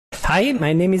Hi,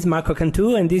 my name is Marco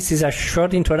Cantu, and this is a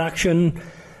short introduction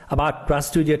about RAD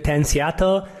Studio XE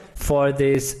Seattle for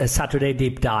this Saturday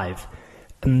deep dive.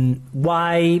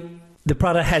 Why the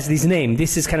product has this name?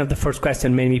 This is kind of the first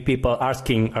question many people are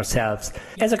asking ourselves.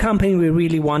 As a company, we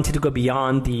really wanted to go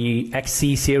beyond the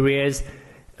XE series,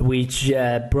 which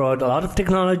brought a lot of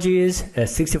technologies,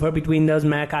 64-bit Windows,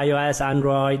 Mac, iOS,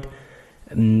 Android,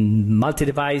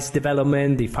 multi-device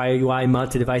development, the Fire UI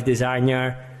multi-device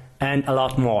designer, and a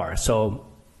lot more. So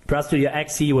RAD Studio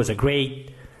XE was a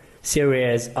great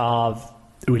series of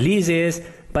releases,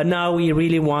 but now we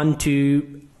really want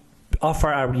to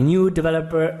offer a renewed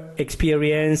developer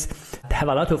experience, have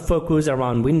a lot of focus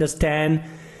around Windows 10,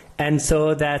 and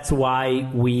so that's why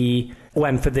we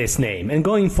went for this name. And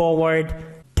going forward,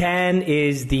 10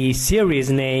 is the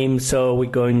series name, so we're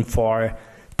going for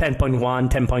 10.1,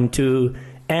 10.2,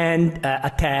 and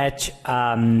attach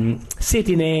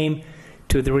city name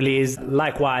to the release,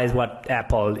 likewise what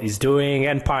Apple is doing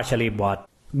and partially what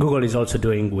Google is also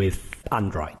doing with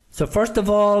Android. So first of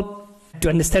all, to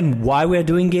understand why we're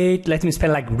doing it, let me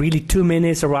spend like really 2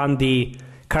 minutes around the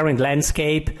current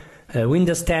landscape.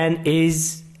 Windows 10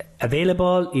 is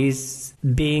available, is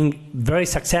being very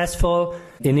successful.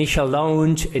 Initial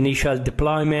launch, initial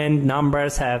deployment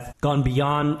numbers have gone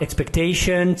beyond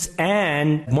expectations,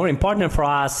 and more important for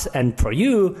us and for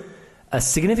you, a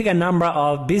significant number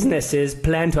of businesses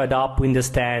plan to adopt Windows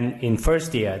 10 in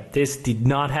first year. This did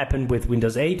not happen with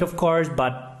Windows 8, of course,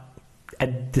 but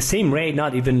at the same rate,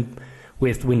 not even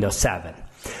with Windows 7.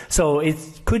 So it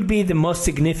could be the most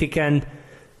significant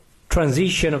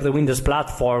transition of the Windows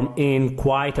platform in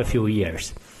quite a few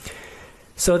years.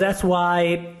 So that's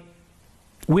why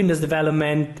Windows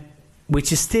development,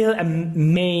 which is still a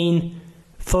main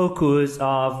focus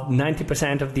of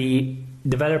 90% of the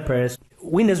developers,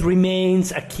 Windows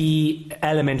remains a key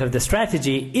element of the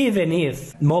strategy, even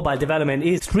if mobile development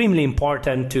is extremely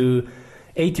important to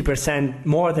 80%,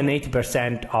 more than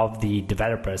 80% of the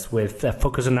developers, with a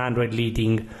focus on Android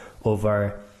leading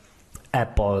over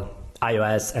Apple,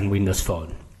 iOS, and Windows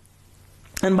Phone.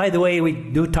 And by the way, we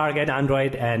do target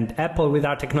Android and Apple with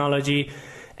our technology,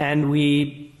 and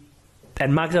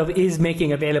Microsoft is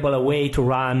making available a way to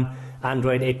run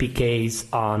Android APKs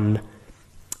on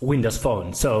Windows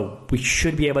Phone. So we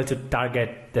should be able to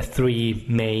target the three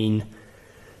main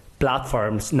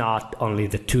platforms, not only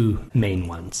the two main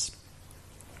ones.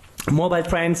 Mobile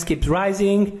trends keeps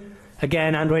rising.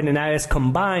 Again, Android and iOS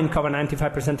combined cover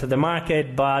 95% of the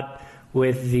market, but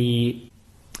with the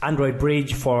Android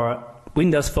bridge for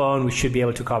Windows Phone, we should be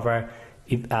able to cover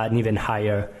an even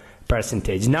higher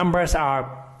percentage. Numbers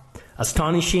are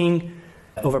astonishing.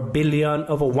 Over 1 billion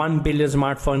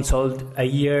smartphones sold a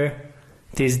year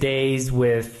these days,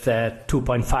 with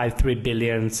 2.53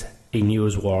 billion in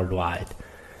use worldwide.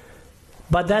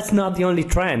 But that's not the only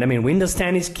trend. I mean, Windows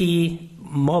 10 is key,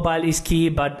 mobile is key,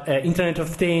 but Internet of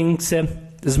Things,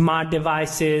 smart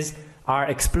devices are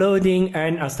exploding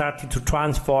and are starting to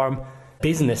transform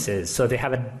businesses. So they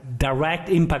have a direct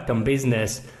impact on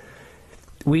business,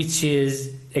 which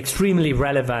is extremely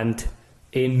relevant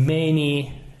in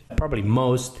many, probably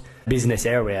most, business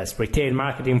areas: retail,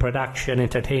 marketing, production,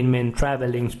 entertainment,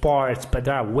 traveling, sports, but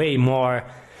there are way more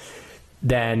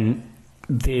than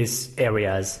these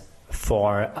areas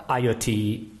for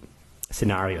IoT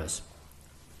scenarios.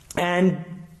 And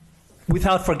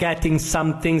without forgetting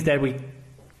some things that we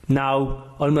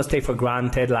now almost take for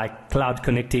granted, like cloud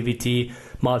connectivity,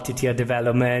 multi-tier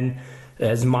development,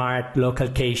 smart local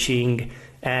caching,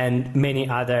 and many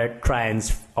other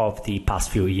trends of the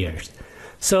past few years.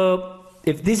 So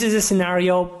if this is a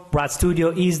scenario, RAD Studio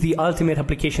is the ultimate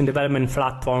application development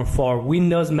platform for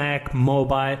Windows, Mac,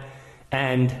 mobile,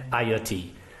 and IoT.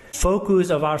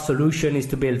 Focus of our solution is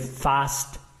to build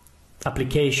fast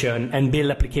application and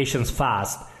build applications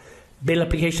fast. Build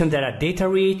applications that are data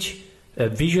rich,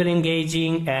 visually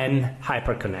engaging, and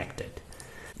hyper-connected.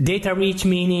 Data rich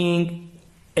meaning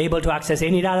able to access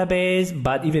any database,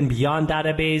 but even beyond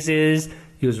databases,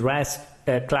 use REST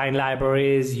client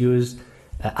libraries, use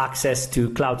access to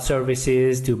cloud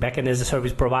services, to backend as a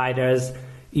service providers,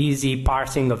 easy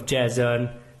parsing of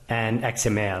JSON and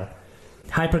XML.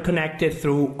 Hyper-connected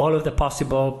through all of the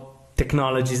possible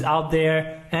technologies out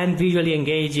there, and visually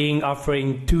engaging,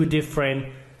 offering two different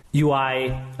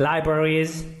UI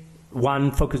libraries,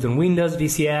 one focused on Windows,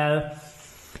 VCL,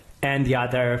 and the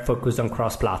other focused on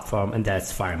cross-platform, and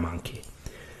that's FireMonkey.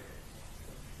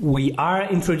 We are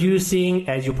introducing,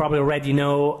 as you probably already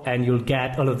know, and you'll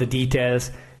get all of the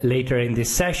details later in this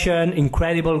session,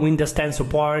 incredible Windows 10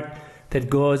 support that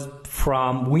goes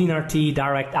from WinRT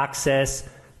direct access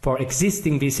for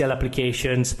existing VCL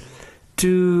applications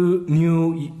to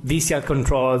new VCL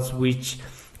controls, which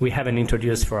we haven't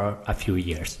introduced for a few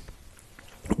years.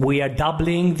 We are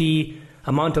doubling the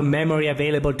amount of memory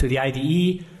available to the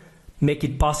IDE, make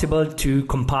it possible to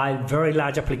compile very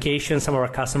large applications. Some of our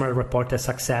customers report a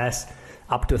success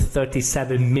up to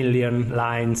 37 million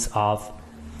lines of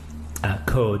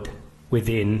code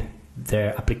within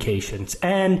their applications.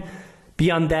 And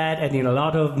beyond that, adding a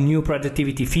lot of new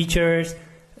productivity features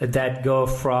that go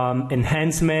from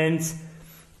enhancements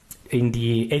in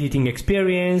the editing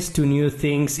experience to new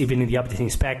things even in the update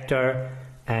inspector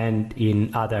and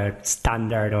in other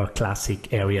standard or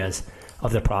classic areas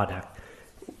of the product.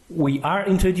 We are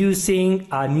introducing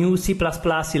a new C++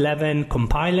 11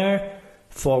 compiler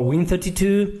for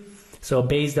Win32, so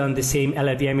based on the same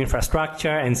LLVM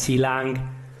infrastructure and CLang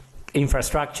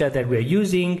infrastructure that we're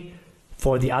using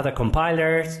for the other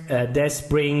compilers. This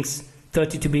brings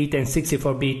 32-bit and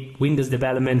 64-bit Windows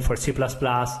development for C++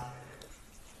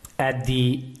 at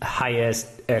the highest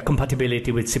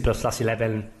compatibility with C++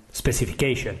 11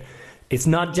 specification. It's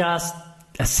not just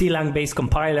a CLang-based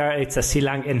compiler, it's a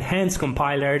CLang-enhanced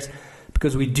compilers,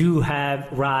 because we do have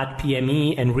RAD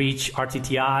PME and Reach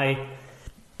RTTI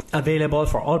available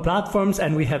for all platforms,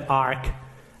 and we have ARC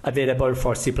available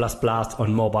for C++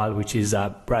 on mobile, which is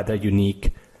a rather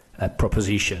unique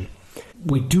proposition.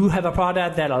 We do have a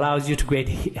product that allows you to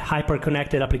create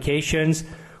hyper-connected applications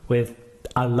with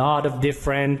a lot of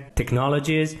different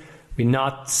technologies. We're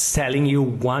not selling you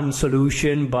one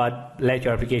solution, but let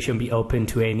your application be open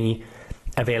to any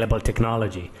available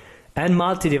technology. And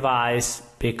multi-device,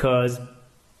 because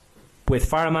with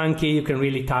FireMonkey you can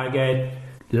really target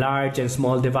large and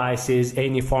small devices,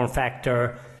 any form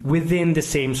factor, within the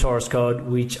same source code,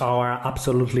 which are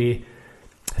absolutely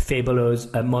fabulous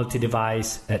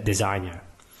multi-device designer.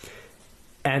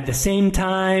 At the same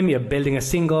time, you're building a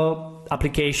single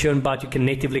application, but you can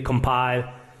natively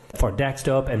compile for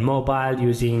desktop and mobile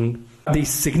using the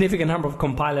significant number of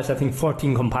compilers, I think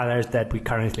 14 compilers that we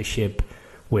currently ship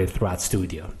with RAD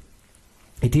Studio.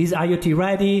 It is IoT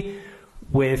ready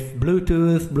with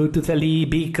Bluetooth, Bluetooth LE,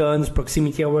 beacons,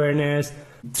 proximity awareness,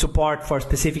 support for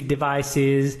specific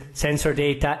devices, sensor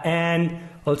data, and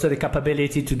also the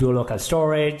capability to do local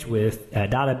storage with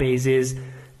databases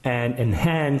and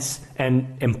enhance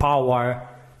and empower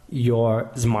your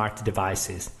smart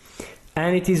devices.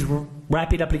 And it is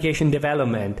rapid application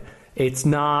development. It's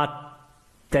not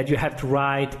that you have to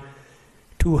write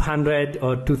 200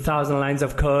 or 2,000 lines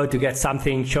of code to get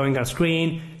something showing on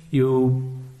screen.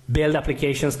 You build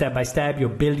applications step by step. You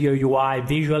build your UI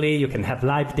visually. You can have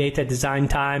live data design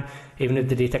time, even if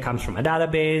the data comes from a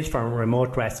database, from a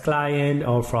remote REST client,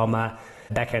 or from a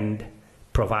backend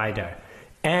provider.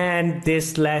 And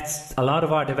this lets a lot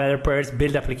of our developers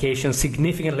build applications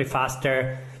significantly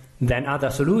faster than other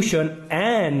solutions,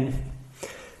 and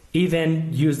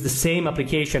even use the same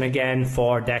application again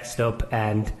for desktop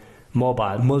and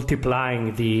mobile,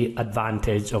 multiplying the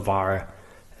advantage of our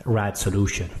RAD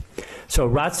solution. So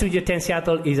RAD Studio 10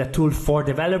 Seattle is a tool for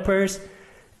developers,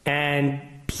 and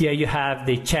here you have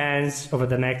the chance over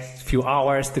the next few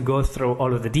hours to go through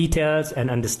all of the details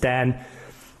and understand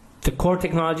the core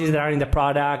technologies that are in the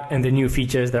product and the new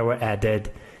features that were added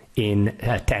in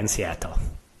 10 Seattle.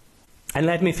 And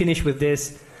let me finish with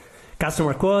this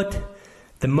customer quote: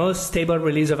 the most stable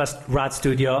release of a RAD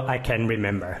Studio I can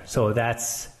remember. So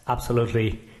that's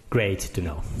absolutely great to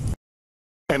know.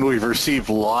 And we've received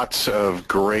lots of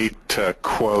great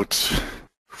quotes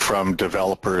from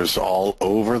developers all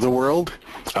over the world.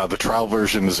 The trial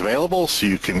version is available, so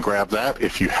you can grab that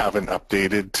if you haven't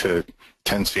updated to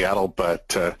 10 Seattle,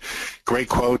 but great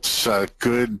quotes,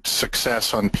 good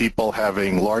success on people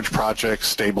having large projects,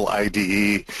 stable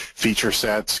IDE, feature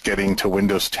sets, getting to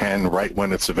Windows 10 right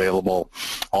when it's available.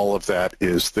 All of that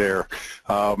is there.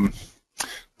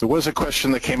 There was a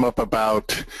question that came up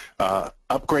about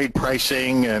upgrade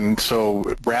pricing, and so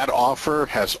RAD Offer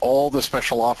has all the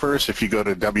special offers. If you go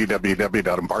to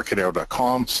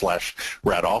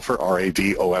www.embarcadero.com/RAD Offer,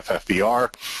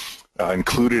 RADOFFER,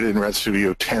 included in RAD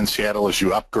Studio 10 Seattle as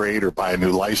you upgrade or buy a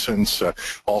new license,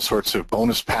 all sorts of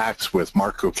bonus packs with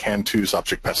Marco Cantu's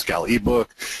Object Pascal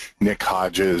ebook, Nick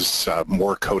Hodges'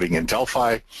 More Coding in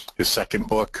Delphi, his second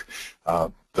book,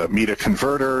 the Meta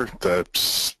Converter, the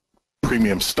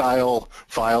premium style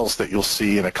files that you'll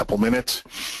see in a couple minutes.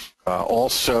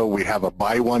 Also, we have a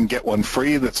buy one, get one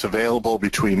free that's available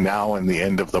between now and the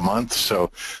end of the month. So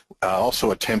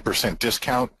also a 10%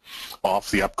 discount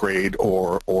off the upgrade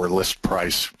or list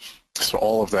price. So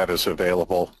all of that is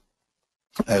available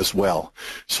as well.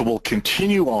 So we'll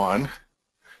continue on.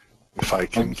 If I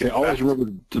can get always back.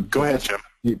 remember to Go ahead, Jim.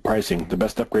 Pricing, the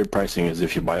best upgrade pricing is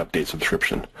if you buy update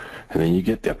subscription, and then you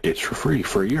get the updates for free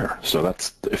for a year. So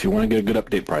that's, if you want to get a good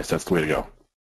update price, that's the way to go.